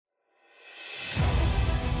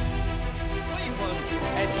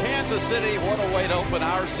Kansas City. What a way to open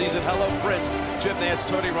our season. Hello, friends. Jim Nantz,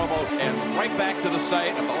 Tony Romo, and right back to the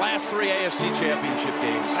site of the last 3 AFC Championship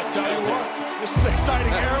games. I tell you what, this is exciting.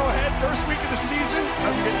 Arrowhead, first week of the season.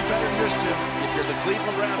 Doesn't get any better than this, Jim. If you're the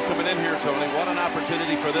Cleveland Browns coming in here, Tony, what an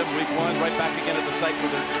opportunity for them. Week 1, right back again at the site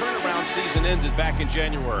where their turnaround season ended back in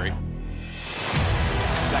January.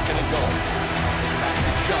 Second and goal. It's back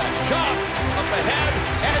to Chubb. Chubb up ahead,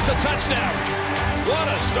 and it's a touchdown. What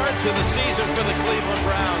a start to the season for the Cleveland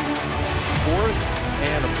Browns. 4th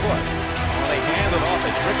and a foot. They hand it off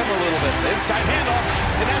and trick him a little bit. The inside handoff,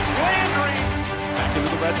 and that's Landry. Back into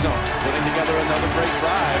the red zone, putting together another great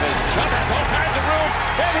drive as Chubb has all kinds of room,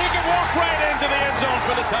 and he can walk right into the end zone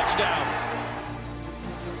for the touchdown.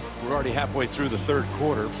 We're already halfway through the third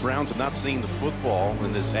quarter. Browns have not seen the football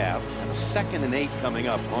in this half. And a 2nd and 8 coming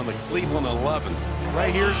up on the Cleveland 11.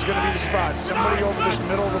 Right here is going to be the spot. Somebody over this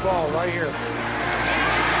middle of the ball right here.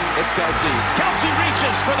 It's Kelsey. Kelsey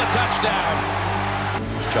reaches for the touchdown.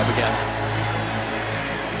 It's Chubb again.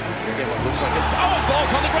 Forget what looks like it. Oh,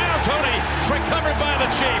 ball's on the ground, Tony. It's recovered by the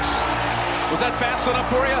Chiefs. Was that fast enough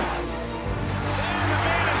for you? The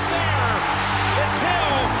man is there. It's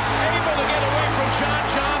Hill, able to get away from John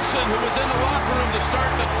Johnson, who was in the locker room to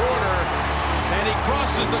start the quarter. And he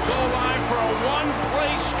crosses the goal line for a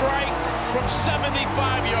one-play strike from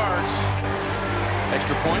 75 yards.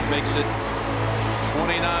 Extra point makes it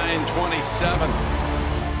 29-27.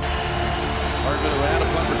 Hardman, who had a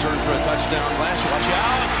punt return for a touchdown last year. Watch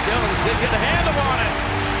out. Dillon did get a handle on it.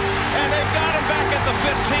 And they've got him back at the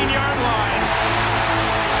 15-yard line.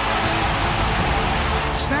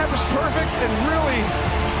 Snap is perfect, and really,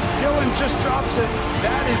 Dillon just drops it.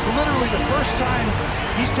 That is literally the first time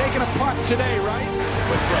he's taken a punt today, right?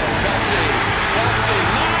 Quick throw. Kelsey,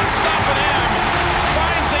 not stopping him.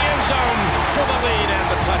 Finds the end zone for the lead and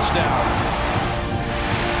the touchdown.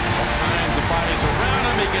 All kinds of bodies around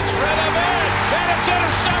him. He gets rid of it, and it's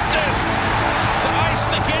intercepted. To ice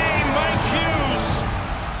the game, Mike Hughes.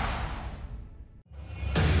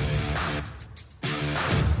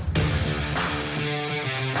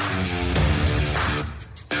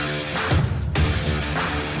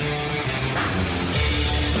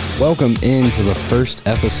 Welcome into the first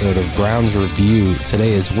episode of Browns Review.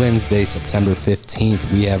 Today is Wednesday, September 15th.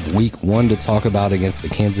 We have week 1 to talk about against the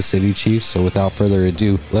Kansas City Chiefs, so without further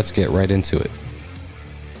ado, let's get right into it.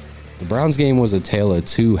 The Browns game was a tale of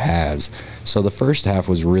two halves, so the first half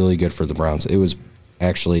was really good for the Browns. It was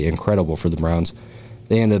actually incredible for the Browns.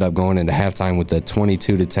 They ended up going into halftime with a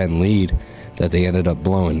 22-10 lead that they ended up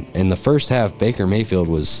blowing. In the first half, Baker Mayfield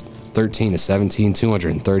was 13-17,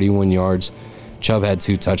 231 yards. Chubb had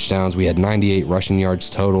 2 touchdowns. We had 98 rushing yards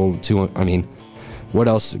total. What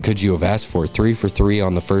else could you have asked for? 3 for 3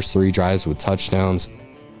 on the first 3 drives with touchdowns.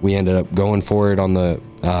 We ended up going for it on the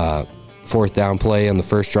 4th down play on the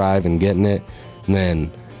first drive and getting it. And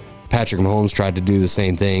then Patrick Mahomes tried to do the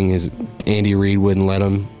same thing. Andy Reid wouldn't let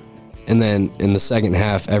him. And then in the second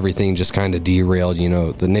half, everything just kind of derailed.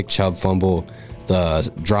 The Nick Chubb fumble,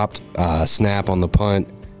 the dropped snap on the punt,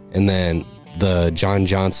 and then the John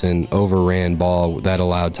Johnson overran ball that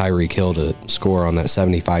allowed Tyreek Hill to score on that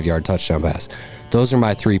 75-yard touchdown pass. Those are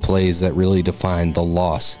my 3 plays that really defined the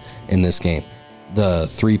loss in this game. The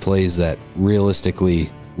 3 plays that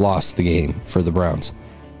realistically lost the game for the Browns.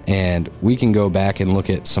 And we can go back and look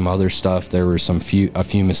at some other stuff. There were a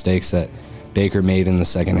few mistakes that Baker made in the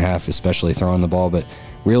second half, especially throwing the ball. But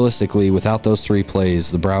realistically, without those 3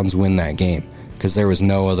 plays, the Browns win that game, because there was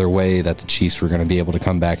no other way that the Chiefs were going to be able to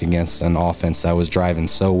come back against an offense that was driving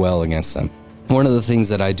so well against them. One of the things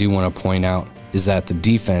that I do want to point out is that the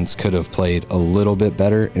defense could have played a little bit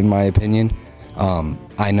better, in my opinion.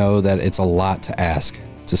 I know that it's a lot to ask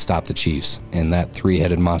to stop the Chiefs and that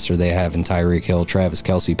 3-headed monster they have in Tyreek Hill, Travis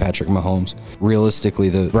Kelce, Patrick Mahomes. Realistically,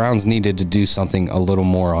 the Browns needed to do something a little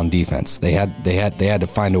more on defense. They had to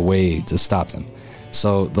find a way to stop them.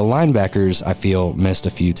 So the linebackers, I feel, missed a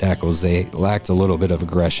few tackles. They lacked a little bit of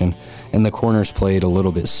aggression, and the corners played a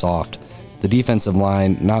little bit soft. The defensive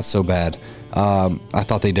line, not so bad. I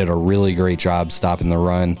thought they did a really great job stopping the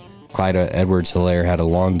run. Clyde Edwards-Helaire had a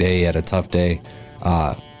long day, had a tough day.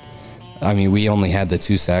 We only had the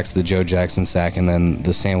 2 sacks, the Joe Jackson sack, and then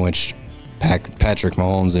the sandwich Patrick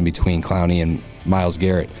Mahomes in between Clowney and Myles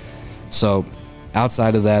Garrett. So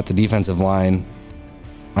outside of that, the defensive line,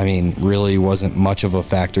 really wasn't much of a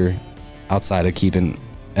factor outside of keeping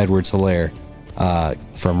Edwards-Helaire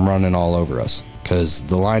from running all over us. Because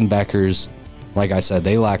the linebackers, like I said,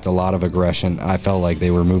 they lacked a lot of aggression. I felt like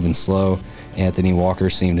they were moving slow. Anthony Walker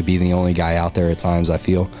seemed to be the only guy out there at times, I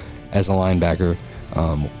feel, as a linebacker.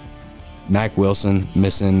 Mack Wilson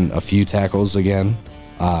missing a few tackles again.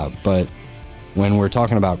 But when we're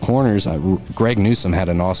talking about corners, Greg Newsome had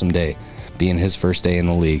an awesome day, being his first day in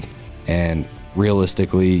the league. And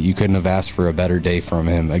realistically, you couldn't have asked for a better day from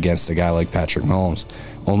him against a guy like Patrick Mahomes.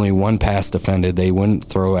 Only one pass defended. They wouldn't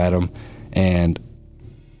throw at him. And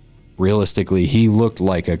realistically, he looked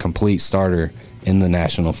like a complete starter in the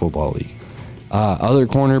National Football League. Other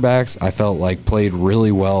cornerbacks, I felt like played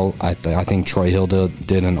really well. I think Troy Hill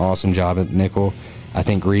did an awesome job at nickel. I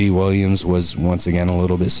think Greedy Williams was once again a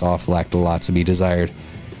little bit soft, lacked a lot to be desired.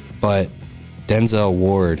 But Denzel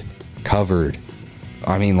Ward covered,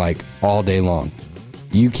 all day long.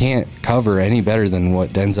 You can't cover any better than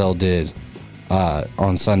what Denzel did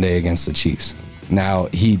on Sunday against the Chiefs. Now,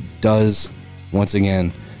 he does, once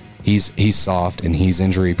again, he's soft and he's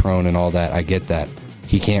injury prone and all that. I get that.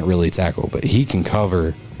 He can't really tackle, but he can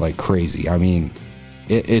cover like crazy.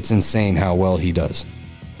 It's insane how well he does.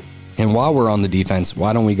 And while we're on the defense,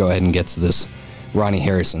 why don't we go ahead and get to this Ronnie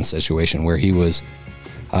Harrison situation where he was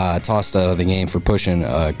tossed out of the game for pushing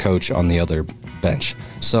a coach on the other bench.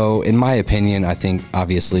 So in my opinion, I think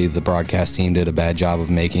obviously the broadcast team did a bad job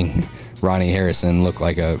of making Ronnie Harrison look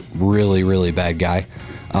like a really, really bad guy.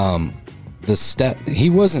 He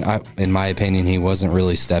wasn't, in my opinion, he wasn't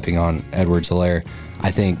really stepping on Edwards-Helaire. I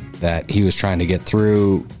think that he was trying to get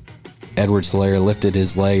through. Edwards-Helaire lifted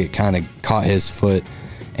his leg, it kind of caught his foot,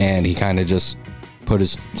 and he kind of just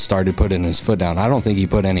started putting his foot down. I don't think he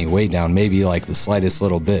put any weight down, maybe like the slightest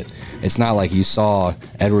little bit. It's not like you saw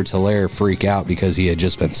Edwards-Helaire freak out because he had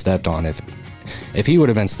just been stepped on. If he would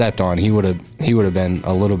have been stepped on, he would have been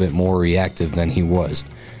a little bit more reactive than he was.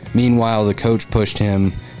 Meanwhile, the coach pushed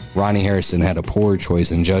him. Ronnie Harrison had a poor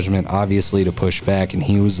choice in judgment, obviously, to push back, and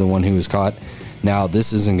he was the one who was caught. Now,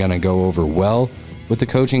 this isn't going to go over well with the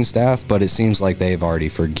coaching staff, but it seems like they've already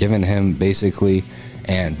forgiven him, basically,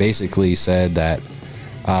 and basically said that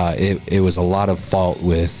it was a lot of fault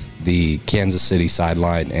with the Kansas City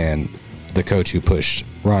sideline and the coach who pushed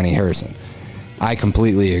Ronnie Harrison. I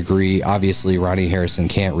completely agree. Obviously, Ronnie Harrison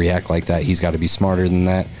can't react like that. He's got to be smarter than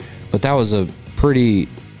that. But that was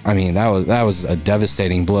that was a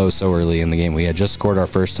devastating blow so early in the game. We had just scored our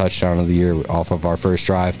first touchdown of the year off of our first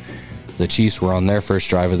drive. The Chiefs were on their first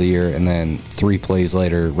drive of the year, and then 3 plays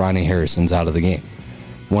later, Ronnie Harrison's out of the game.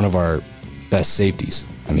 One of our best safeties.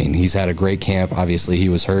 He's had a great camp. Obviously, he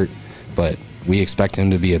was hurt, but we expect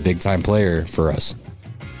him to be a big-time player for us.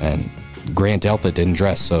 And Grant Delpit didn't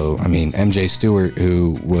dress, so MJ Stewart,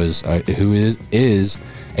 who is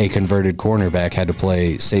a converted cornerback, had to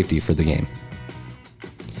play safety for the game.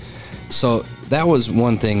 So that was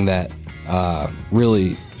one thing that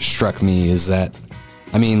really struck me, is that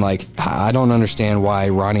I don't understand why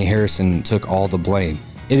Ronnie Harrison took all the blame.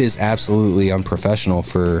 It is absolutely unprofessional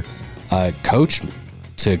for a coach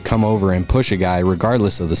to come over and push a guy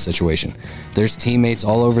regardless of the situation. There's teammates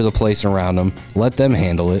all over the place around him. Let them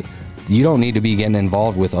handle it. You don't need to be getting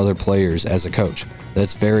involved with other players as a coach.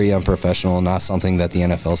 That's very unprofessional, not something that the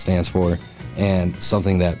NFL stands for, and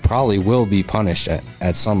something that probably will be punished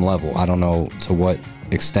at some level. I don't know to what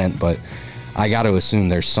extent, but I got to assume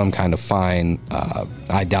there's some kind of fine.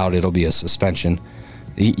 I doubt it'll be a suspension.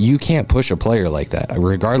 You can't push a player like that,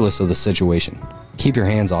 regardless of the situation. Keep your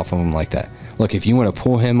hands off of him like that. Look, if you want to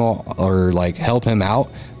pull him or help him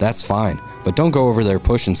out, that's fine. But don't go over there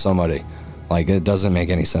pushing somebody. It doesn't make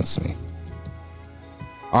any sense to me.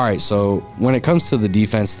 All right, so when it comes to the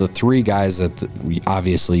defense, the 3 guys that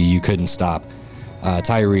obviously you couldn't stop,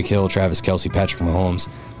 Tyreek Hill, Travis Kelce, Patrick Mahomes.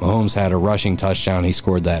 Mahomes had a rushing touchdown. He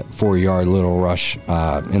scored that 4-yard little rush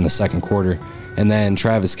in the second quarter. And then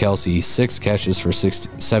Travis Kelce, 6 catches for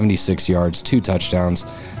 76 yards, 2 touchdowns,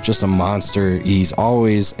 just a monster. He's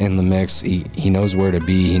always in the mix. He knows where to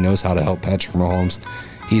be. He knows how to help Patrick Mahomes.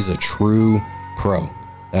 He's a true pro.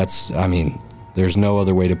 There's no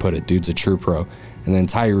other way to put it. Dude's a true pro. And then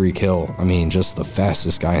Tyreek Hill, just the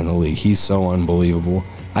fastest guy in the league. He's so unbelievable.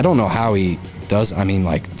 I don't know how he does.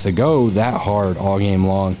 To go that hard all game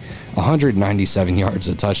long, 197 yards,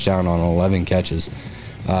 a touchdown on 11 catches.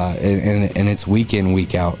 And it's week in,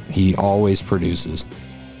 week out. He always produces.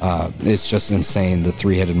 It's just insane, the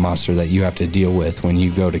 3-headed monster that you have to deal with when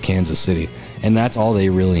you go to Kansas City. And that's all they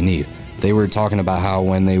really need. They were talking about how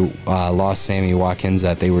when they lost Sammy Watkins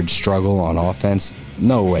that they would struggle on offense.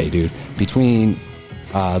 No way, dude. Between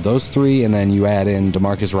those 3 and then you add in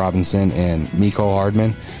Demarcus Robinson and Mecole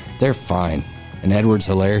Hardman, they're fine. And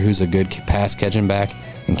Edwards-Helaire, who's a good pass catching back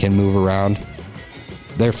and can move around,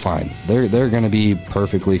 they're fine. They're going to be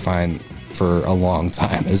perfectly fine for a long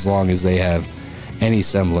time, as long as they have any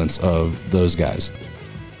semblance of those guys.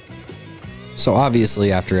 So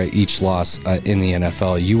obviously after each loss in the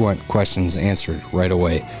NFL, you want questions answered right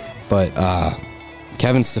away. But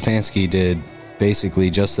Kevin Stefanski did basically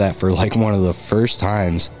just that for like one of the first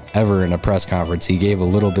times ever in a press conference, he gave a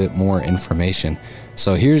little bit more information.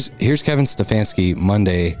 So here's Kevin Stefanski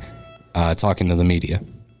Monday talking to the media.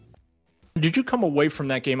 Did you come away from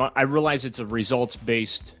that game? I realize it's a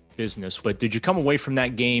results-based business, but did you come away from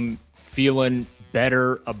that game feeling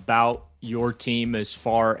better about your team as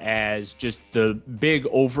far as just the big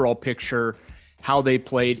overall picture, how they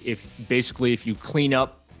played? If you clean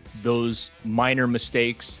up those minor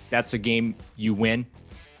mistakes, that's a game you win?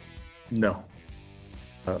 No.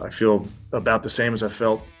 I feel about the same as I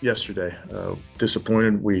felt yesterday.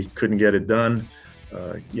 Disappointed we couldn't get it done.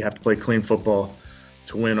 You have to play clean football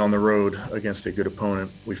to win on the road against a good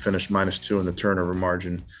opponent. We finished -2 in the turnover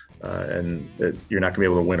margin, and you're not going to be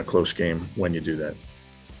able to win a close game when you do that.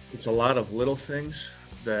 It's a lot of little things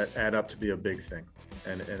that add up to be a big thing,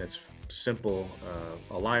 and it's simple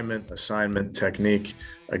alignment, assignment, technique.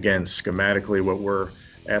 Again, schematically, what we're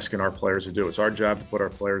asking our players to do. It's our job to put our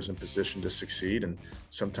players in position to succeed, and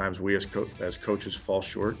sometimes we as coaches fall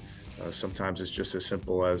short. Sometimes it's just as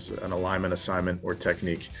simple as an alignment, assignment, or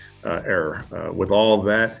technique error. With all of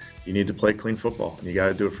that, you need to play clean football, and you got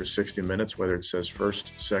to do it for 60 minutes, whether it says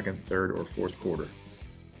first, second, third, or fourth quarter.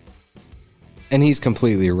 And he's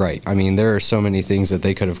completely right. I mean, there are so many things that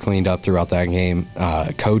they could have cleaned up throughout that game.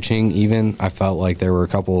 Coaching, even, I felt like there were a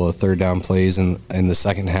couple of third down plays in the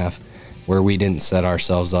second half where we didn't set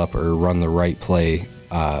ourselves up or run the right play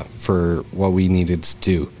for what we needed to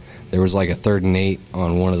do. There was like a 3rd and 8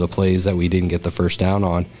 on one of the plays that we didn't get the first down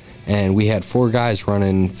on, and we had 4 guys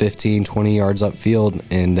running 15, 20 yards upfield,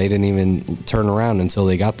 and they didn't even turn around until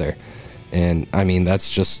they got there. And, I mean, that's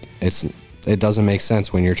just it doesn't make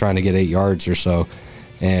sense when you're trying to get 8 yards or so,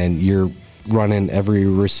 and you're running every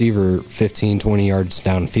receiver 15, 20 yards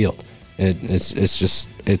downfield.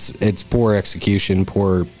 It's poor execution,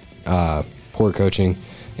 poor coaching,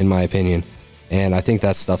 in my opinion. And I think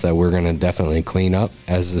that's stuff that we're going to definitely clean up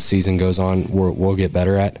as the season goes on. We'll get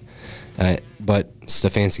better at. But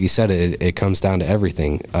Stefanski said it comes down to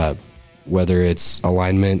everything, whether it's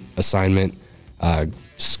alignment, assignment,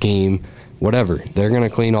 scheme, whatever. They're going to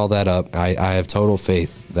clean all that up. I have total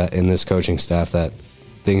faith that in this coaching staff that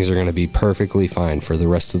things are going to be perfectly fine for the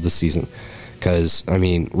rest of the season. Because, I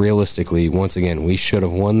mean, realistically, once again, we should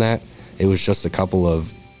have won that. It was just a couple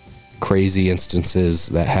of crazy instances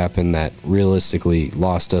that happened that realistically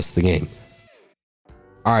lost us the game.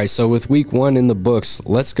 All right, so with week 1 in the books,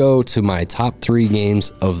 let's go to my top 3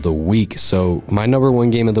 games of the week. So my number 1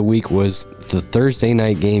 game of the week was the Thursday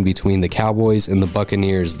night game between the Cowboys and the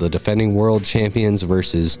Buccaneers, the defending world champions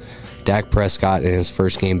versus Dak Prescott in his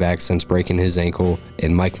first game back since breaking his ankle,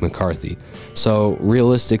 and Mike McCarthy. So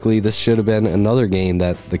realistically, this should have been another game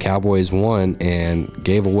that the Cowboys won and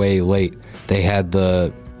gave away late. They had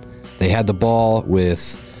the ball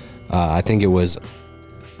with, I think it was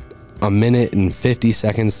a minute and 50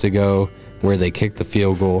 seconds to go where they kicked the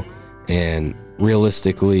field goal, and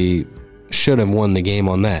realistically should have won the game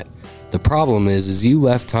on that. The problem is you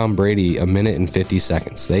left Tom Brady a minute and 50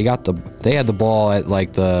 seconds. They had the ball at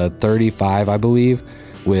like the 35, I believe,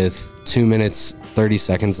 with 2 minutes, 30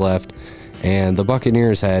 seconds left, and the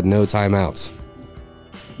Buccaneers had no timeouts.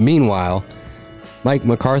 Meanwhile, Mike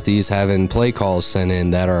McCarthy's having play calls sent in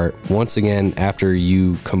that are, once again, after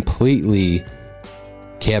you completely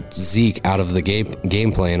kept Zeke out of the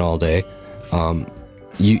game plan all day,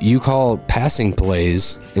 you call passing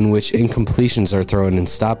plays in which incompletions are thrown and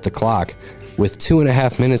stop the clock with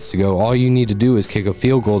 2.5 minutes to go. All you need to do is kick a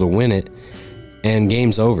field goal to win it, and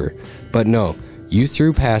game's over. But no, you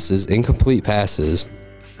threw passes, incomplete passes,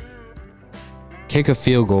 kick a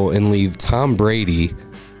field goal, and leave Tom Brady,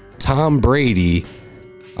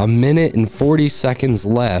 a minute and 40 seconds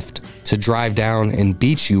left to drive down and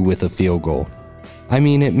beat you with a field goal. I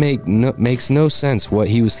mean, it makes no sense what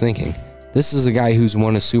he was thinking. This is a guy who's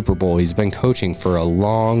won a Super Bowl. He's been coaching for a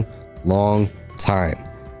long, long time.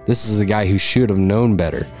 This is a guy who should have known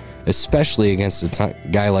better, especially against a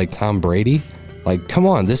guy like Tom Brady. Like, come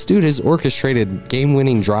on, this dude has orchestrated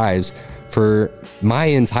game-winning drives for my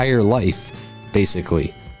entire life,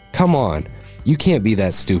 basically. Come on, you can't be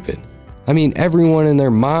that stupid. I mean, everyone and their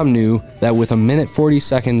mom knew that with a minute 40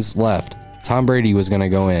 seconds left, Tom Brady was going to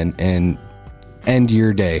go in and end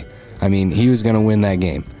your day. I mean, he was going to win that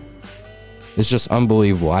game. It's just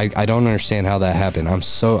unbelievable. I don't understand how that happened.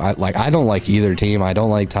 I don't like either team. I don't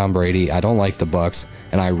like Tom Brady. I don't like the Bucs,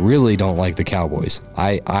 and I really don't like the Cowboys.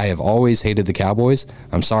 I have always hated the Cowboys.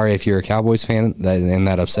 I'm sorry if you're a Cowboys fan and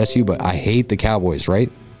that upsets you, but I hate the Cowboys,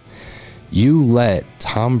 right? You let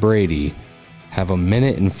Tom Brady have a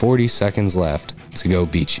minute and 40 seconds left to go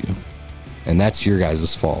beat you, and that's your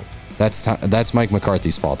guys' fault. That's Mike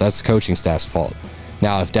McCarthy's fault. That's the coaching staff's fault.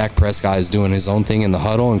 Now, if Dak Prescott is doing his own thing in the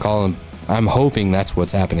huddle and calling, I'm hoping that's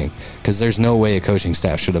what's happening, because there's no way a coaching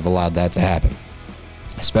staff should have allowed that to happen,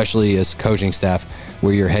 especially as a coaching staff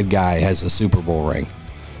where your head guy has a Super Bowl ring.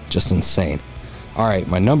 Just insane. All right,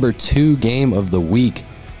 my number 2 game of the week.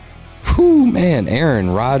 Whew, man, Aaron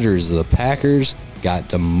Rodgers, the Packers got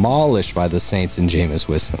demolished by the Saints and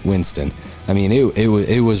Jameis Winston. I mean,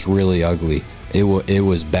 it was really ugly. It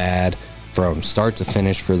was bad from start to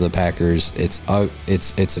finish for the Packers. It's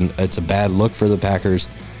a bad look for the Packers,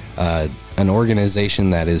 an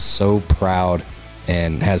organization that is so proud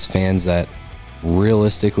and has fans that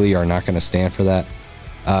realistically are not going to stand for that.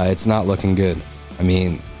 It's not looking good. I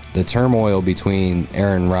mean, the turmoil between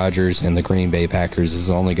Aaron Rodgers and the Green Bay Packers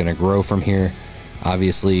is only going to grow from here.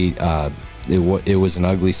 Obviously, it was an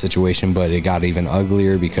ugly situation, but it got even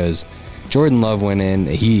uglier because Jordan Love went in.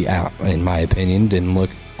 He, in my opinion, didn't look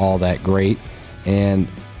all that great. And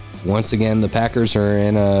once again, the Packers are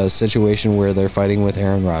in a situation where they're fighting with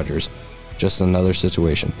Aaron Rodgers. Just another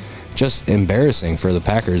situation. Just embarrassing for the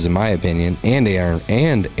Packers, in my opinion, and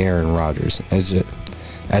Aaron Rodgers.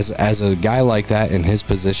 As a guy like that in his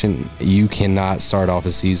position, you cannot start off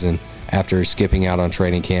a season after skipping out on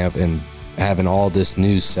training camp and having all this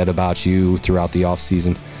news said about you throughout the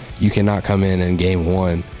offseason. You cannot come in game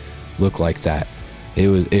 1 look like that.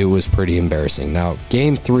 It was pretty embarrassing. Now,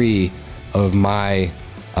 game 3 of my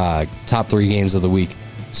top 3 games of the week.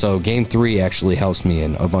 So game 3 actually helps me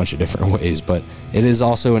in a bunch of different ways, but it is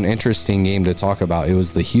also an interesting game to talk about. It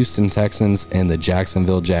was the Houston Texans and the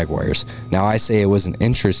Jacksonville Jaguars. Now, I say it was an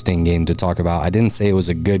interesting game to talk about. I didn't say it was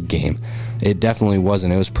a good game. It definitely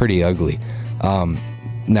wasn't. It was pretty ugly.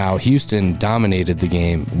 Now, Houston dominated the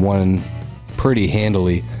game, won pretty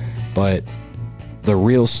handily, but the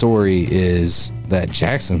real story is that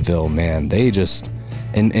Jacksonville, man, they just...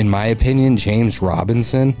 In my opinion, James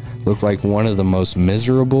Robinson looked like one of the most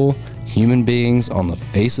miserable human beings on the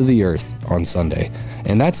face of the earth on Sunday.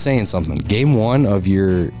 And that's saying something. Game 1 of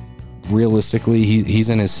your, realistically, he's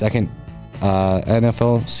in his second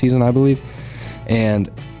NFL season, I believe.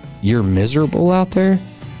 And you're miserable out there.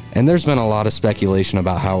 And there's been a lot of speculation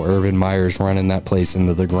about how Urban Meyer's running that place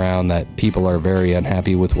into the ground, that people are very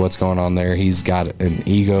unhappy with what's going on there. He's got an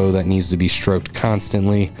ego that needs to be stroked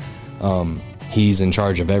constantly. He's in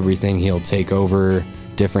charge of everything. He'll take over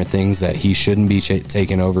different things that he shouldn't be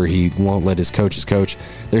taking over. He won't let his coaches coach.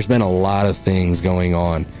 There's been a lot of things going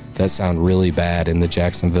on that sound really bad in the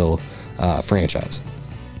Jacksonville franchise.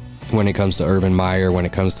 When it comes to Urban Meyer, when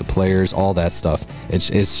it comes to players, all that stuff, it's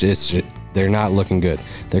they're not looking good.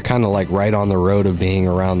 They're kind of like right on the road of being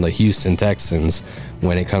around the Houston Texans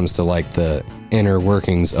when it comes to like the inner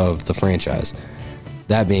workings of the franchise.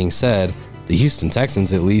 That being said, the Houston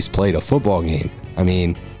Texans at least played a football game. I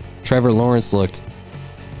mean, Trevor Lawrence looked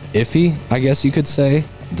iffy, I guess you could say.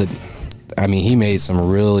 He made some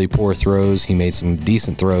really poor throws. He made some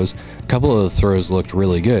decent throws. A couple of the throws looked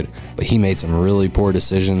really good, but he made some really poor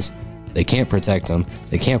decisions. They can't protect him.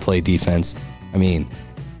 They can't play defense. I mean,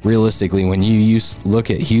 realistically, when you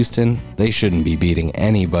look at Houston, they shouldn't be beating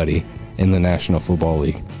anybody in the National Football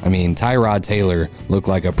League. I mean, Tyrod Taylor looked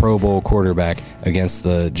like a Pro Bowl quarterback against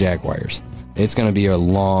the Jaguars. It's going to be a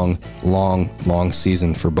long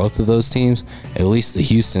season for both of those teams. At least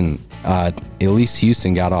Houston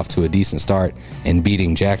got off to a decent start in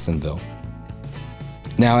beating Jacksonville.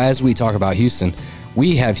 Now, as we talk about Houston,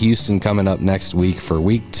 we have Houston coming up next week for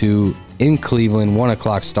week 2 in Cleveland,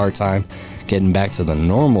 1:00 start time. Getting back to the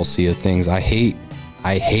normalcy of things. I hate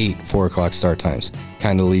 4:00 start times.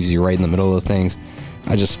 Kind of leaves you right in the middle of things.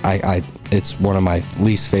 It's one of my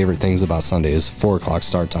least favorite things about Sunday is 4:00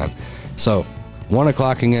 start time. So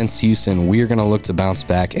 1:00 against Houston, we are going to look to bounce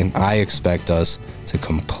back, and I expect us to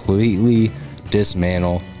completely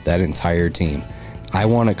dismantle that entire team. I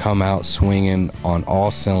want to come out swinging on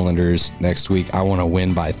all cylinders next week. I want to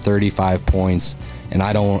win by 35 points, and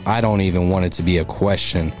I don't even want it to be a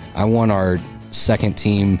question. I want our second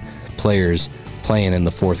team players playing in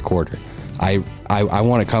the fourth quarter. I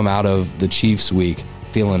want to come out of the Chiefs week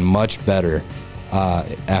feeling much better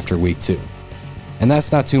after week 2. And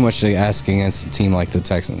that's not too much to ask against a team like the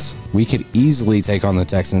Texans. We could easily take on the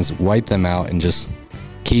Texans, wipe them out, and just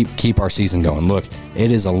keep our season going. Look,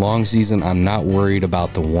 it is a long season. I'm not worried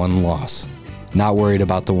about the one loss.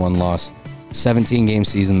 17-game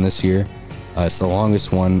season this year. It's the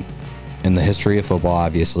longest one in the history of football,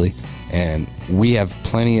 obviously. And we have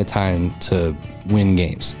plenty of time to win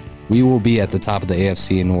games. We will be at the top of the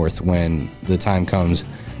AFC North when the time comes,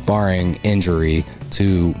 barring injury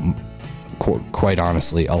to, quite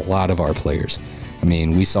honestly, a lot of our players. I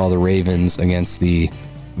mean, we saw the Ravens against the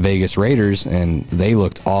Vegas Raiders, and they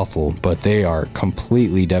looked awful, but they are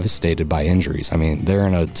completely devastated by injuries. I mean, they're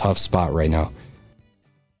in a tough spot right now.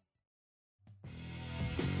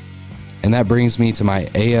 And that brings me to my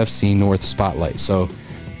AFC North spotlight. So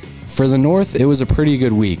for the North, it was a pretty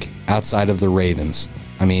good week outside of the Ravens.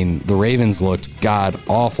 I mean, the Ravens looked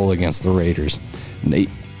god-awful against the Raiders.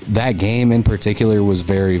 That game in particular was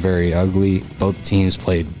very, very ugly. Both teams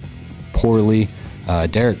played poorly.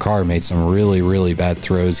 Derek Carr made some really, really bad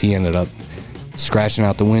throws. He ended up scratching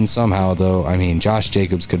out the win somehow, though. I mean, Josh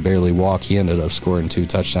Jacobs could barely walk. He ended up scoring 2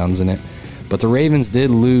 touchdowns in it. But the Ravens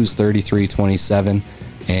did lose 33-27,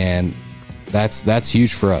 and that's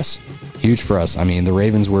huge for us. Huge for us. I mean, the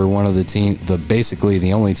Ravens were one of the basically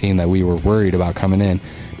the only team that we were worried about coming in.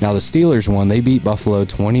 Now the Steelers won. They beat Buffalo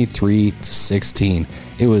 23-16.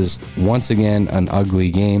 It was once again an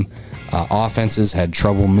ugly game. Offenses had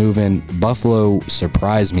trouble moving. Buffalo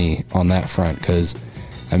surprised me on that front because,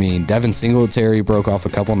 I mean, Devin Singletary broke off a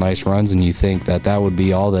couple nice runs, and you think that would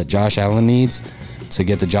be all that Josh Allen needs to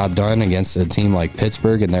get the job done against a team like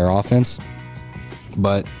Pittsburgh and their offense.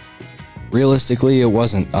 But realistically, it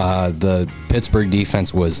wasn't. The Pittsburgh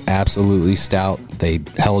defense was absolutely stout. They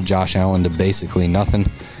held Josh Allen to basically nothing,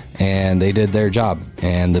 and they did their job,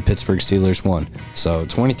 and the Pittsburgh Steelers won. So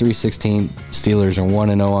 23-16, Steelers are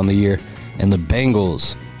 1-0 on the year, and the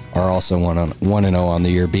Bengals are also 1-0 on the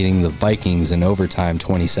year, beating the Vikings in overtime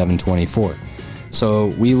 27-24. So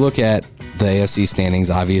we look at the AFC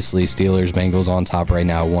standings. Obviously, Steelers, Bengals on top right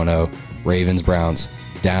now, 1-0. Ravens, Browns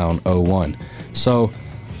down 0-1. So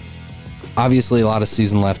obviously, a lot of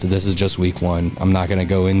season left. This is just week 1. I'm not going to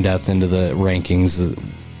go in depth into the rankings,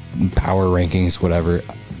 the power rankings, whatever.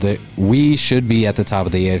 We should be at the top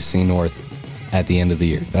of the AFC North at the end of the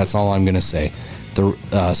year. That's all I'm going to say. The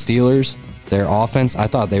Steelers, their offense, I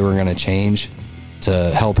thought they were going to change to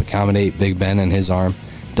help accommodate Big Ben and his arm.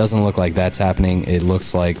 Doesn't look like that's happening. It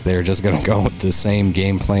looks like they're just going to go with the same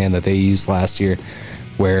game plan that they used last year,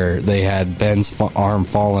 where they had Ben's arm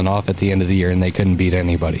falling off at the end of the year and they couldn't beat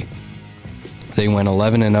anybody. They went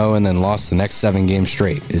 11-0 and then lost the next 7 games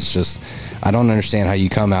straight. It's just, I don't understand how you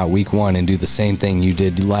come out week 1 and do the same thing you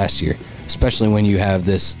did last year, especially when you have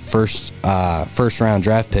this first round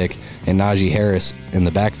draft pick and Najee Harris in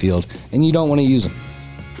the backfield, and you don't want to use him.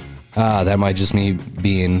 That might just me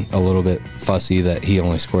being a little bit fussy that he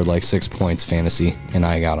only scored like 6 points fantasy and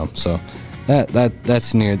I got him. So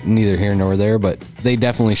that's neither here nor there, but they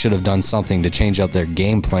definitely should have done something to change up their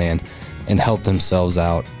game plan and help themselves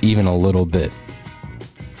out even a little bit.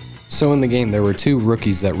 So in the game, there were 2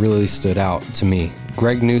 rookies that really stood out to me.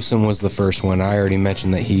 Greg Newsome was the first one. I already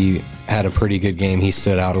mentioned that he had a pretty good game. He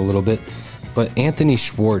stood out a little bit. But Anthony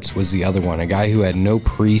Schwartz was the other one, a guy who had no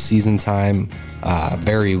preseason time,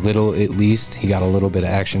 very little at least. He got a little bit of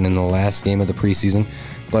action in the last game of the preseason,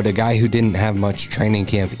 but a guy who didn't have much training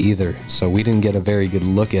camp either. So we didn't get a very good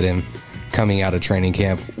look at him coming out of training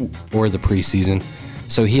camp or the preseason.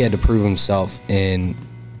 So he had to prove himself in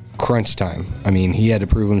crunch time. I mean, he had to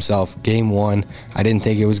prove himself game 1. I didn't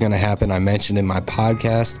think it was going to happen. I mentioned in my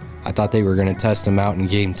podcast, I thought they were going to test him out in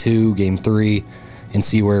game 2, game 3, and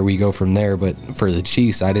see where we go from there. But for the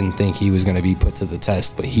Chiefs, I didn't think he was going to be put to the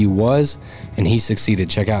test. But he was, and he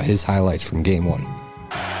succeeded. Check out his highlights from game 1.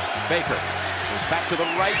 Baker goes back to the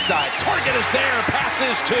right side. Target is there.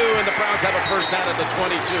 Passes 2, and the Browns have a first down at the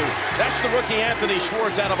 22. That's the rookie Anthony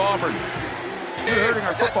Schwartz out of Auburn. You're hurting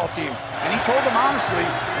our football team. And he told them honestly,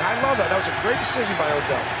 and I love that. That was a great decision by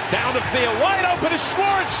Odell. Down the field, wide open is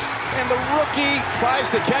Schwartz. And the rookie tries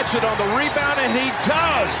to catch it on the rebound, and he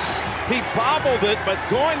does. He bobbled it, but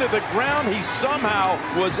going to the ground, he somehow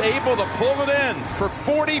was able to pull it in for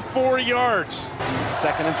 44 yards.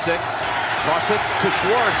 2nd and 6. Toss it to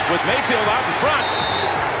Schwartz with Mayfield out in front.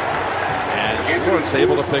 And Schwartz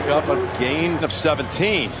able to pick up a gain of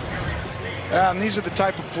 17. And these are the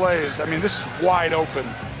type of plays. I mean, this is wide open.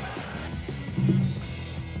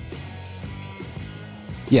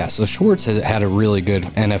 Yeah, so Schwartz has had a really good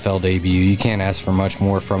NFL debut. You can't ask for much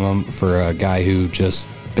more from him for a guy who just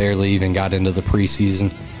barely even got into the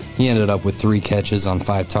preseason. He ended up with 3 catches on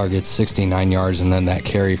 5 targets, 69 yards, and then that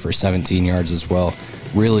carry for 17 yards as well.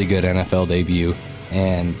 Really good NFL debut,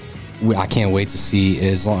 and I can't wait to see,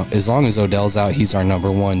 as long as Odell's out, he's our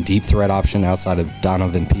number 1 deep threat option outside of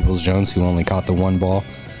Donovan Peoples-Jones, who only caught the 1 ball.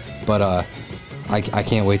 But I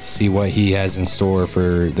can't wait to see what he has in store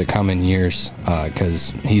for the coming years,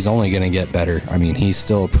 because he's only going to get better. I mean, he's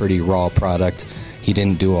still a pretty raw product. He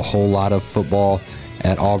didn't do a whole lot of football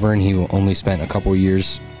at Auburn. He only spent a couple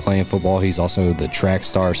years playing football. He's also the track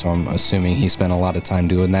star, so I'm assuming he spent a lot of time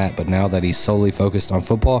doing that. But now that he's solely focused on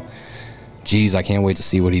football, geez, I can't wait to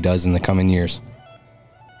see what he does in the coming years.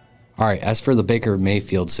 All right, as for the Baker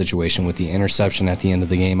Mayfield situation with the interception at the end of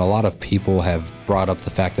the game, a lot of people have brought up the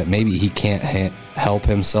fact that maybe he can't help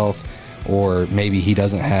himself, or maybe he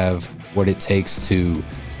doesn't have what it takes to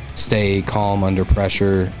stay calm under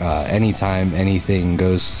pressure. Anytime anything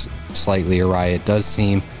goes slightly awry, it does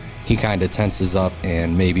seem he kind of tenses up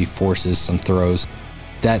and maybe forces some throws.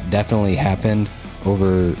 That definitely happened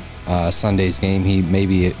over Sunday's game.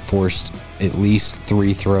 He forced at least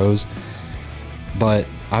 3 throws, but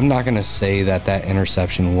I'm not going to say that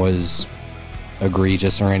interception was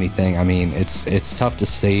egregious or anything. I mean, it's tough to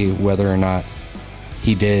say whether or not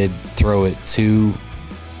he did throw it to,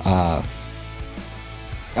 I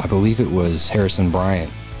believe it was Harrison Bryant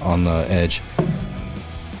on the edge.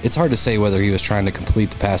 It's hard to say whether he was trying to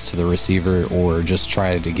complete the pass to the receiver or just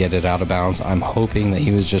trying to get it out of bounds. I'm hoping that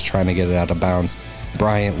he was just trying to get it out of bounds.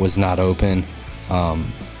 Bryant was not open.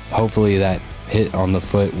 Hopefully that hit on the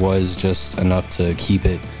foot was just enough to keep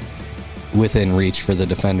it within reach for the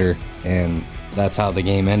defender, and that's how the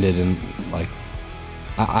game ended. And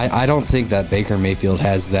I don't think that Baker Mayfield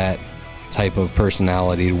has that type of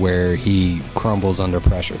personality where he crumbles under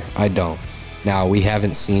pressure. I don't. Now, we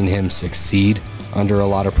haven't seen him succeed under a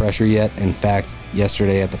lot of pressure yet. In fact,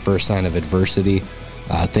 yesterday at the first sign of adversity,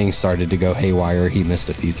 things started to go haywire. He missed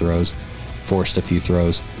a few throws, forced a few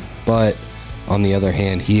throws, but on the other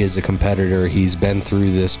hand, he is a competitor. He's been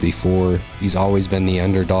through this before. He's always been the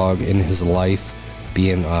underdog in his life,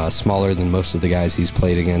 being smaller than most of the guys he's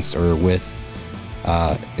played against or with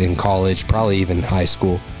in college, probably even high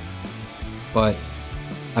school. But,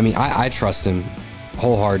 I mean, I trust him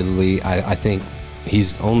wholeheartedly. I think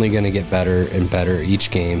he's only going to get better and better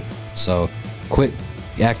each game. So quit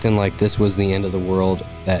acting like this was the end of the world,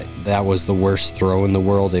 that was the worst throw in the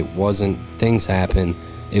world. It wasn't. Things happen.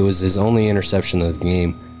 It was his only interception of the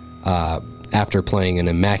game after playing an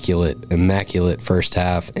immaculate first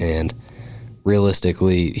half, and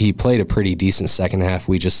realistically, he played a pretty decent second half.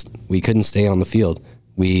 We couldn't stay on the field.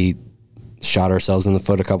 We shot ourselves in the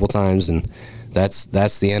foot a couple times, and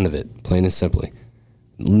that's the end of it, plain and simply.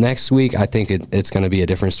 Next week, I think it's going to be a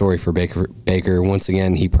different story for Baker. Once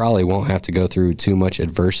again, he probably won't have to go through too much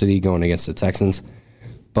adversity going against the Texans,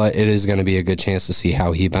 but it is going to be a good chance to see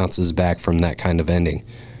how he bounces back from that kind of ending.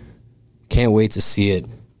 Can't wait to see it.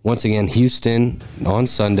 Once again, Houston on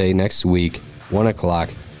Sunday next week, 1 o'clock.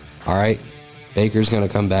 All right, Baker's going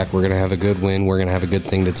to come back. We're going to have a good win. We're going to have a good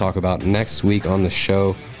thing to talk about next week on the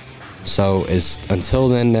show. So until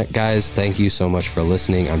then, guys, thank you so much for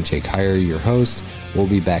listening. I'm Jake Heyer, your host. We'll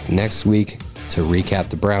be back next week to recap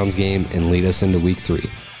the Browns game and lead us into week 3.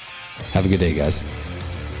 Have a good day, guys.